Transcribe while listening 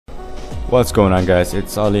What's going on, guys?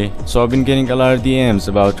 It's Ali. So I've been getting a lot of DMs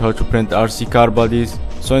about how to print RC car bodies.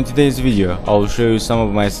 So in today's video I will show you some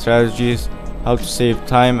of my strategies, how to save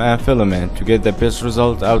time and filament to get the best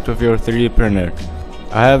result out of your 3D printer.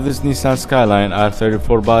 I have this Nissan Skyline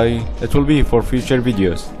R34 body. It will be for future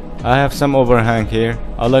videos. I have some overhang here.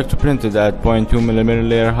 I like to print it at 0.2mm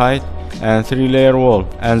layer height and 3 layer wall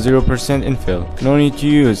and 0% infill. No need to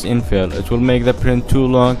use infill, it will make the print too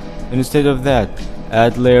long. Instead of that,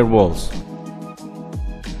 add layer walls.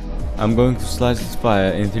 I'm going to slice this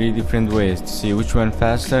file in 3 different ways to see which one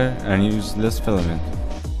faster and use less filament.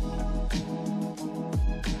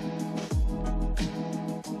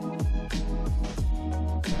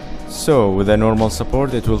 So with a normal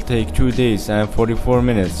support it will take 2 days and 44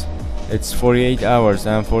 minutes. It's 48 hours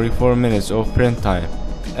and 44 minutes of print time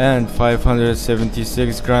and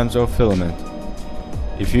 576 grams of filament.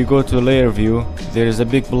 If you go to layer view, there is a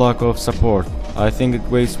big block of support. I think it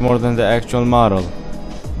weighs more than the actual model,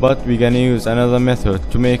 but we're gonna use another method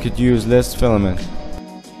to make it use less filament.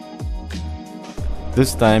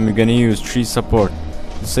 This time we're gonna use tree support.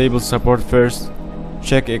 Disable support first,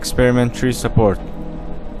 check experiment tree support.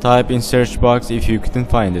 Type in search box if you couldn't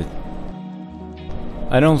find it.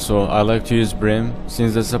 And also I like to use brim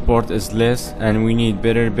since the support is less and we need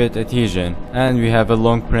better bed adhesion, and we have a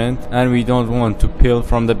long print and we don't want to peel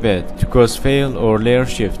from the bed to cause fail or layer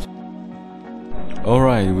shift.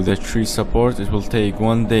 Alright, with the tree support it will take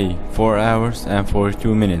 1 day, 4 hours and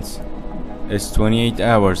 42 minutes. It's 28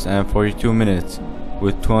 hours and 42 minutes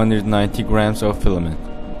with 290 grams of filament.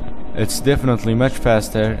 It's definitely much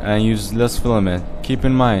faster and uses less filament. Keep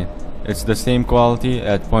in mind, it's the same quality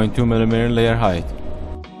at 0.2mm layer height.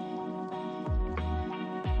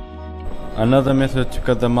 Another method to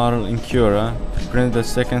cut the model in Cura to print the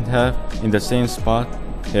second half in the same spot.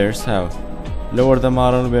 Here's how. Lower the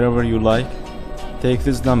model wherever you like. Take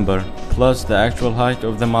this number plus the actual height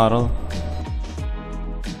of the model.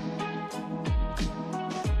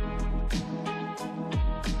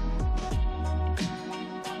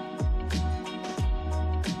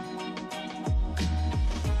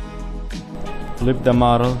 Flip the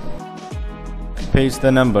model. Paste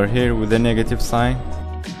the number here with the negative sign.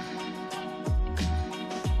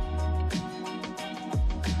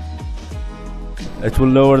 It will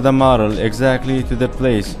lower the model exactly to the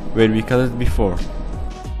place where we cut it before.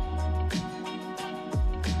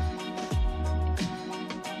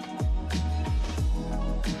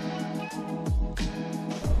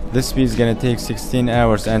 This speed is gonna take 16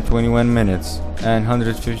 hours and 21 minutes and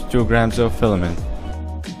 152 grams of filament.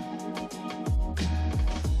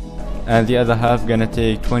 And the other half gonna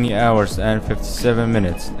take 20 hours and 57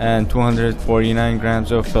 minutes and 249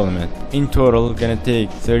 grams of filament. In total gonna take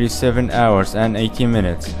 37 hours and 18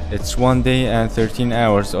 minutes. It's 1 day and 13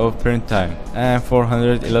 hours of print time and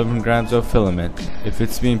 411 grams of filament if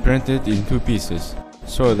it's been printed in 2 pieces.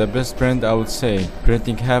 So the best print, I would say,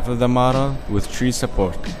 printing half of the model with tree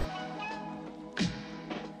support.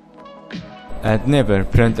 And never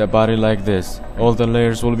print a body like this. All the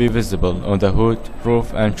layers will be visible on the hood,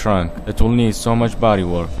 roof and trunk. It will need so much body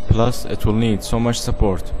work, plus it will need so much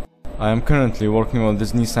support. I am currently working on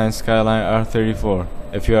this Nissan Skyline R34.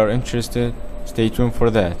 If you are interested, stay tuned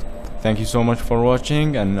for that. Thank you so much for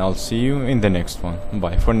watching and I'll see you in the next one.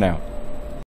 Bye for now.